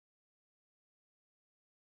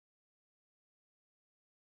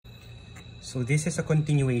So this is a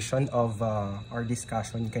continuation of our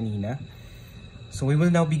discussion kanina. So we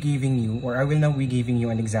will now be giving you, or I will now be giving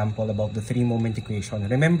you an example about the three-moment equation.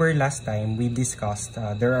 Remember last time we discussed,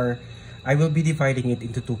 I will be dividing it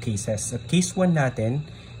into two cases. Case 1 natin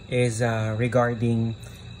is regarding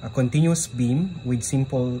a continuous beam with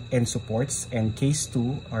simple end supports, and case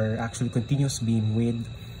 2 are actually continuous beam with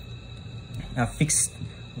fixed,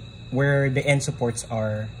 where the end supports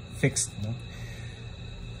are fixed. No?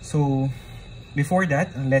 So before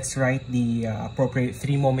that, let's write the appropriate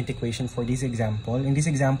three-moment equation for this example. In this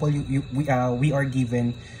example, we are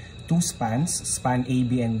given two spans, span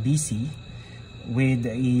AB and BC, with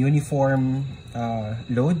a uniform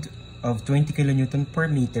load of 20 kilonewton per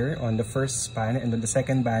meter on the first span, and on the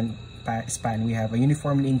second span we have a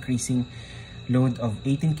uniformly increasing load of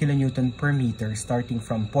 18 kilonewton per meter starting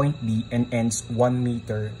from point B and ends 1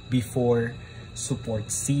 meter before support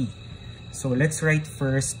C. So let's write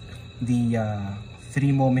first the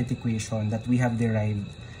three-moment equation that we have derived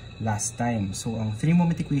last time. So ang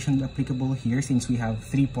three-moment equation applicable here, since we have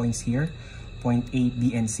 3 points here, point A,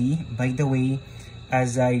 B, and C. By the way,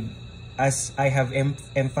 as I have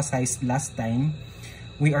emphasized last time,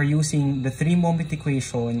 we are using the three-moment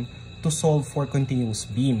equation to solve for continuous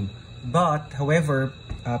beam. But however,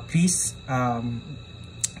 please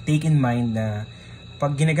take in mind na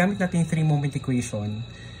pag ginagamit natin yung three-moment equation,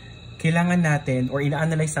 kailangan natin or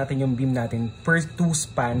ina-analyze natin yung beam natin per 2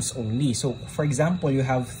 spans only. So for example, you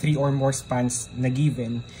have 3 or more spans na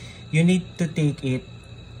given, you need to take it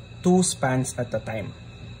 2 spans at a time.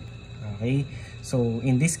 Okay? So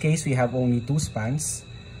in this case, we have only 2 spans.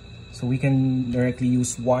 So we can directly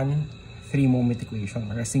use one three-moment equation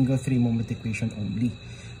or a single three-moment equation only.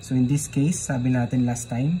 So in this case, sabi natin last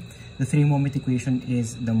time, the three-moment equation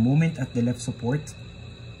is the moment at the left support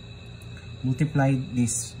multiply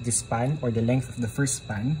this span or the length of the first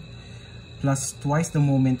span plus twice the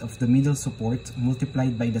moment of the middle support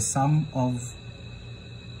multiplied by the sum of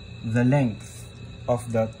the length of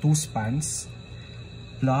the 2 spans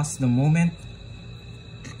plus the moment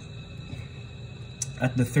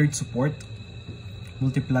at the third support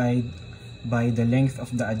multiplied by the length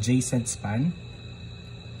of the adjacent span.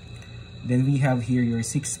 Then we have here your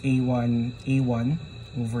 6A1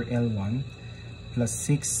 over L1 plus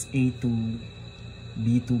 6A2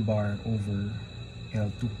 B2 bar over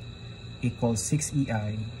L2 equals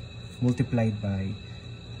 6EI multiplied by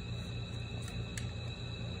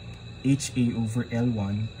HA over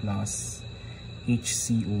L1 plus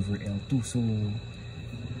HC over L2. So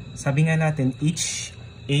sabi nga natin, each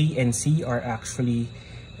A and C are actually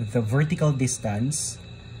the vertical distance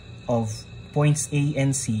of points A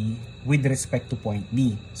and C with respect to point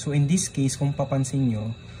B. So in this case, kung papansin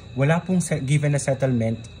nyo, wala pong given na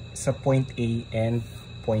settlement sa point A and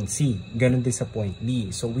point C. Ganun din sa point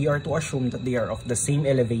B. So we are to assume that they are of the same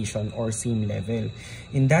elevation or same level.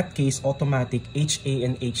 In that case, automatic HA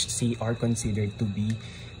and HC are considered to be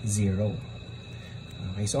 0.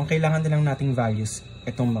 Okay, so ang kailangan na lang nating values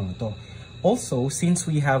itong mga to. Also, since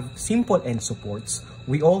we have simple end supports,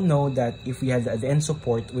 we all know that if we had the end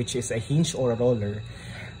support, which is a hinge or a roller,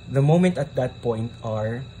 the moment at that point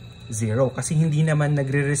are 0. Kasi hindi naman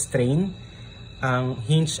nagre-restrain ang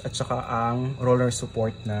hinge at saka ang roller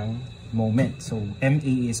support ng moment. So,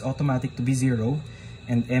 MA is automatic to be 0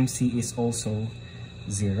 and MC is also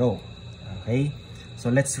 0. Okay? So,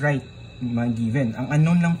 let's write mga given. Ang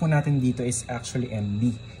unknown lang po natin dito is actually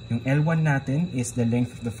MB. Yung L1 natin is the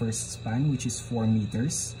length of the first span, which is 4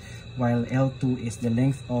 meters, while L2 is the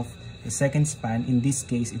length of the second span. In this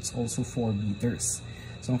case, it's also 4 meters.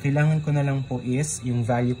 So, ang kailangan ko na lang po is yung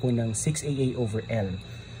value po ng 6AA over L.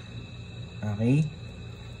 Okay?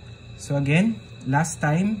 So, again, last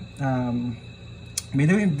time, by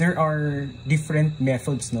the way, there are different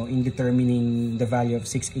methods no, in determining the value of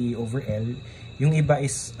 6AA over L. Yung iba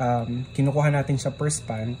is, kinukuha natin sa per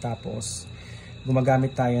span, tapos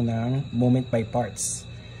gumagamit tayo ng moment by parts.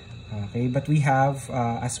 Okay, but we have,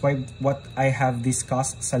 what I have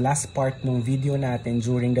discussed sa last part ng video natin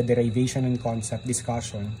during the derivation and concept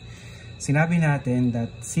discussion, sinabi natin that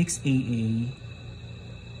 6AA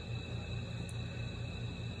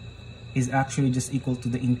is actually just equal to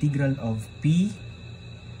the integral of P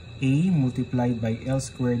A multiplied by L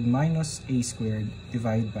squared minus A squared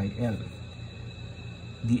divided by L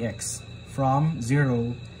dx from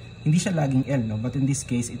 0. Hindi siya laging L, no? But in this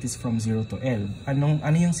case, it is from 0 to L. Ano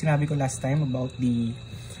yung sinabi ko last time about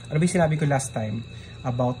ano ba yung sinabi ko last time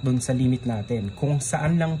about dun sa limit natin? Kung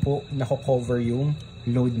saan lang po nako-cover yung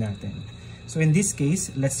load natin. So in this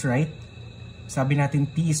case, let's write, sabi natin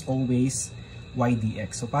P is always y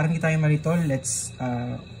dx. So para hindi tayo malito, let's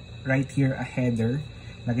write here a header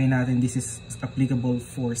Lagay natin this is applicable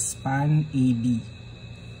for span AB.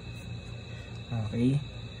 Okay?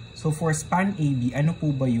 So for span AB, ano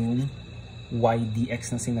po ba yung y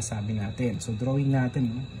dx na sinasabi natin? So drawing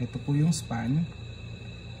natin, ito po yung span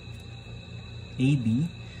AB.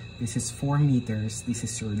 This is 4 meters. This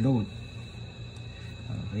is your load.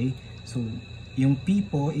 Okay? So yung P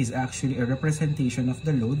po is actually a representation of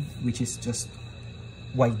the load, which is just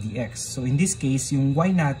y dx. So in this case, yung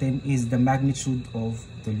y natin is the magnitude of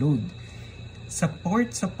the load.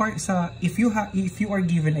 If you are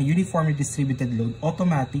given a uniformly distributed load,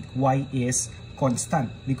 automatic y is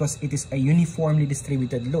constant because it is a uniformly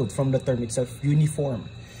distributed load from the term itself, uniform.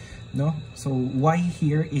 No? So y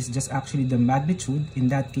here is just actually the magnitude. In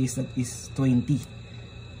that case, that is 20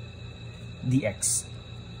 dx.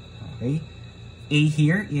 Okay? A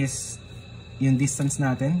here is yung distance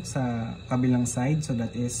natin sa kabilang side. So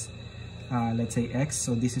that is, let's say x.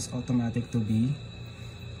 So this is automatic to be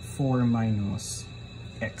 4 minus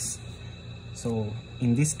x. So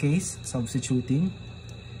in this case, substituting,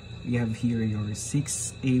 we have here your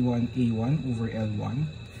 6a1 over L1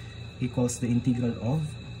 equals the integral of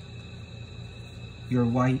your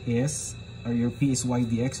y is, or your p is y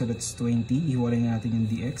dx, so that's 20, iwalay natin yung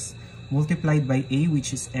dx, multiplied by a,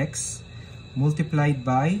 which is x, multiplied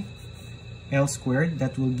by L squared,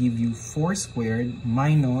 that will give you 4 squared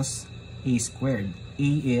minus a squared.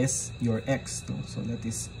 A is your x, no? So that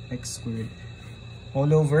is x squared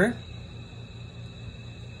all over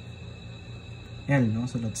L, no?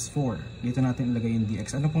 So that's 4. Dito natin ilagay yung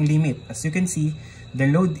dx. Ano pong limit? As you can see, the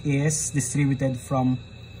load is distributed from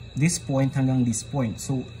this point hanggang this point.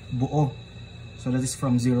 So buo. So that is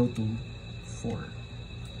from 0 to 4.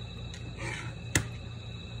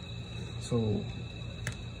 So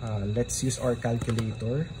let's use our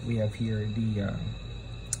calculator. We have here the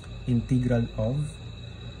integral of,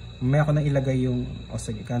 may ako na ilagay yung,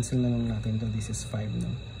 sige, cancel na lang natin to. This is 5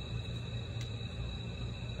 na.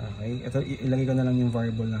 Okay, ito ilagay ko na lang yung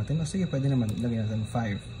variable natin. Sige, pwede naman ilagay natin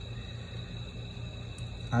 5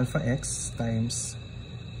 alpha x times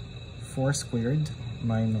 4 squared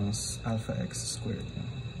minus alpha x squared.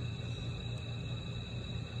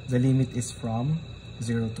 The limit is from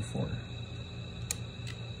 0 to 4.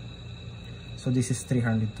 So this is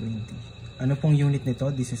 320. Ano pong unit nito?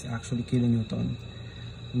 This is actually kilonewton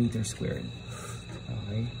meter squared.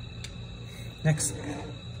 Okay. Next,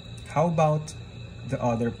 how about the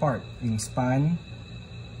other part, yung span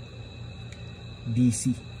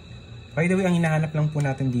BC? By the way, ang hinahanap lang po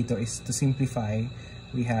natin dito is to simplify.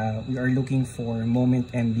 We are looking for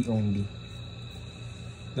moment MB only.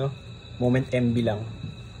 No? Moment MB lang.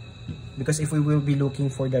 Because if we will be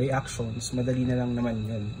looking for the reactions, madali na lang naman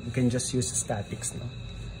yun. We can just use statics, no?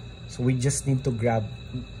 So we just need to grab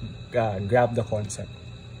the concept.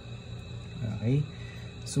 Okay?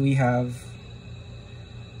 So we have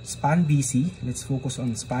span BC. Let's focus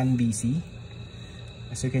on span BC.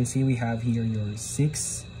 As you can see, we have here your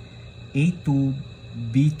 6A2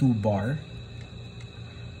 B2 bar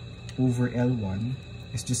over L1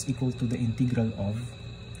 is just equal to the integral of,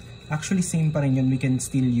 actually same pa rin yun, we can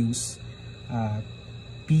still use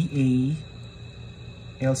PA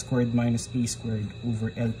L squared minus A squared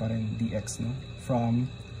over L pa rin dx, no? From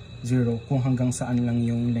 0 kung hanggang saan lang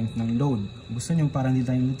yung length ng load. Gusto nyo parang hindi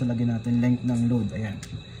tayo dito, lagyan natin length ng load. Ayan.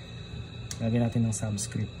 Lagyan natin ng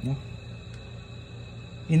subscript, no?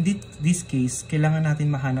 In this case, kailangan natin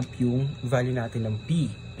mahanap yung value natin ng P.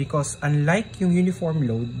 Because unlike yung uniform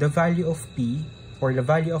load, the value of P or the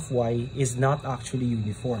value of Y is not actually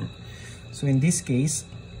uniform. So in this case,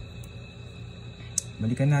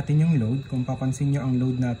 balikan natin yung load. Kung papansin nyo, ang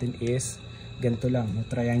load natin is ganito lang, no?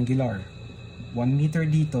 Triangular. 1 meter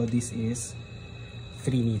dito, this is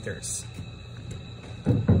 3 meters.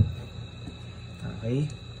 Okay?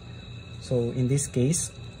 So in this case,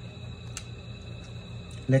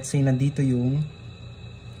 let's say nandito yung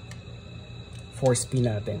force P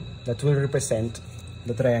natin. That will represent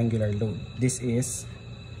the triangular load. This is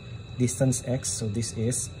distance x, so this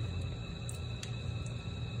is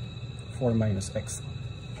 4 minus x.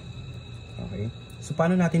 Okay? So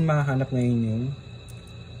paano natin mahanap ngayon yung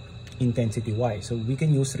intensity y? So we can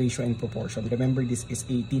use ratio and proportion. Remember, this is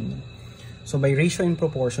 18. So by ratio and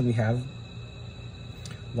proportion, we have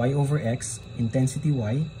y over x, intensity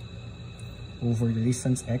y, over the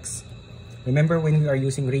distance x. Remember, when we are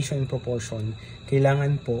using ratio and proportion,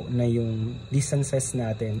 kailangan po na yung distances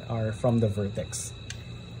natin are from the vertex.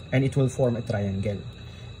 And it will form a triangle.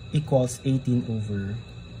 Equals 18 over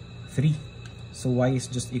 3. So y is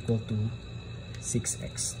just equal to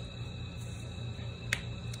 6x.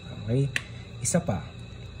 Okay? Isa pa.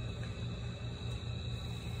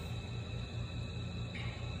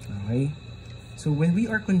 Okay? So when we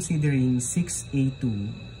are considering 6A2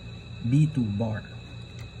 B2 bar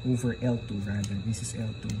over L2 rather, this is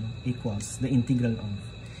L2 equals the integral of,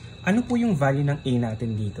 ano po yung value ng A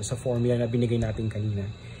natin dito sa formula na binigay natin kanina?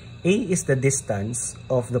 A is the distance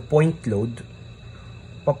of the point load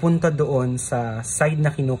papunta doon sa side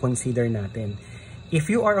na kino-consider natin. If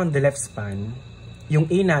you are on the left span, yung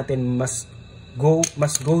A natin must go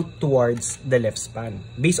towards the left span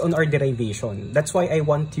based on our derivation. That's why I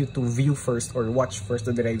want you to view first or watch first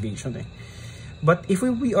the derivation. But if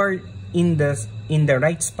we are in the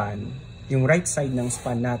right span, yung right side ng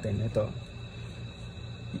span natin, ito.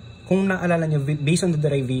 Kung naalala nyo, based on the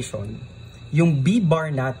derivation, yung B bar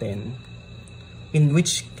natin, in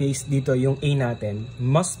which case dito yung A natin,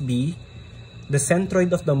 must be the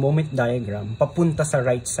centroid of the moment diagram papunta sa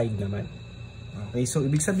right side naman. Okay, so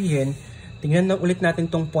ibig sabihin, tingnan na ulit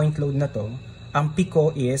natin tong point load na to. Ang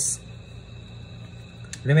pico is,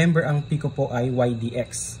 remember ang pico po ay y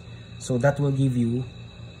dx. So that will give you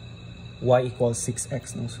y equals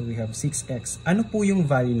 6x. No? So we have 6x. Ano po yung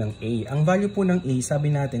value ng A? Ang value po ng A,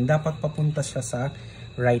 sabi natin, dapat papunta siya sa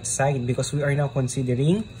right side because we are now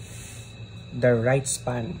considering the right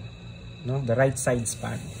span. No? The right side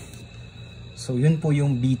span. So yun po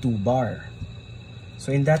yung B2 bar. So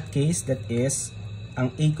in that case, that is,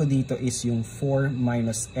 ang A ko dito is yung 4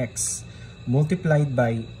 minus x multiplied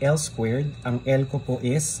by L squared. Ang L ko po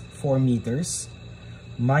is 4 meters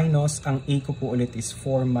minus ang A ko po ulit is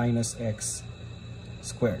 4 minus x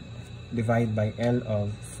squared divided by L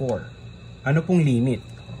of 4. Ano pong limit?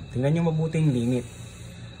 Tingnan nyo mabuti yung limit.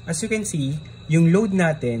 As you can see, yung load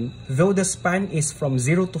natin, though the span is from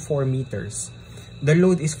 0 to 4 meters, the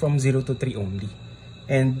load is from 0 to 3 only.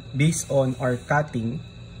 And based on our cutting,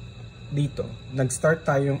 dito, nag-start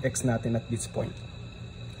tayo yung x natin at this point.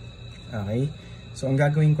 Okay? So, ang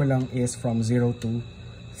gagawin ko lang is from 0 to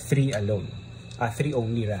 3 alone. 3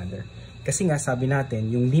 only rather. Kasi nga, sabi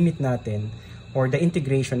natin, yung limit natin or the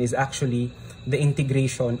integration is actually the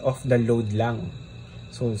integration of the load lang.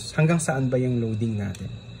 So, hanggang saan ba yung loading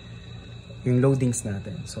natin? Yung loadings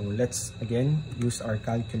natin. So, let's, again, use our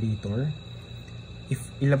calculator. If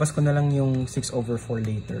ilabas ko na lang yung 6 over 4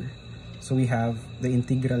 later. So we have the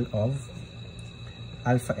integral of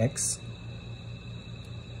alpha x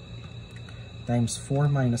times 4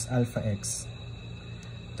 minus alpha x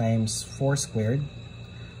times 4 squared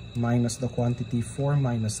minus the quantity 4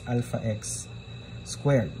 minus alpha x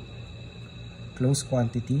squared. Close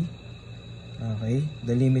quantity. Okay,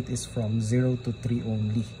 the limit is from 0 to 3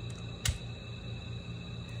 only.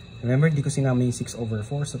 Remember, di ko sinama yung 6 over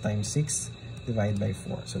 4, so times 6 divided by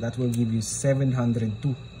 4. So that will give you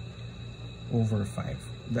 702 over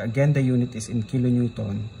 5. Again, the unit is in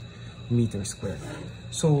kilonewton meter squared.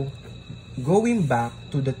 So, going back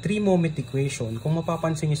to the 3-moment equation, kung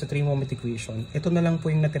mapapansin nyo sa 3-moment equation, ito na lang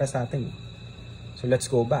po yung natira sa atin. So,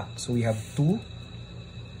 let's go back. So, we have 2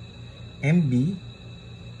 MB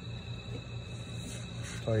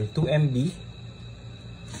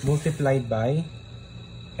multiplied by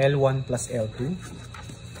L1 plus L2.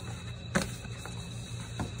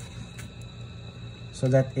 So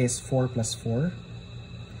that is 4 plus 4.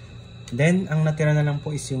 Then, ang natira na lang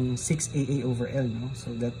po is yung 6AA over L. No? So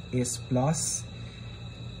that is plus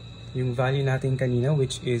yung value natin kanina,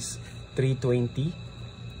 which is 320.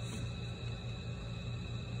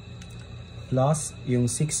 Plus yung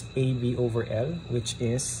 6AB over L, which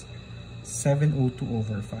is 702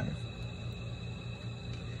 over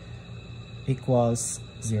 5. Equals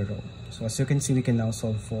 0. So as you can see, we can now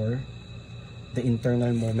solve for the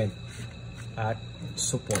internal moment at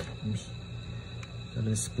support B. So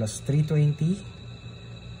this is plus 320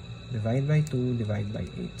 divided by 2 divided by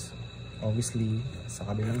 8. Obviously, sa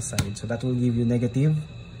kabilang side. So that will give you negative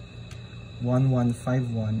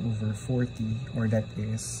 1151 over 40, or that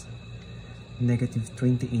is negative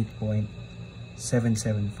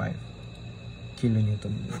 28.775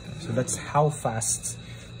 kilonewton meter. So that's how fast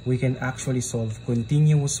we can actually solve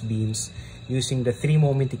continuous beams using the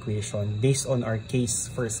 3-moment equation based on our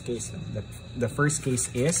first case. The first case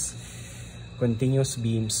is continuous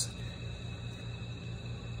beams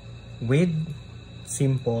with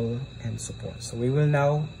simple and support. So we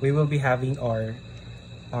will be having our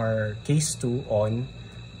case 2 on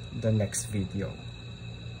the next video.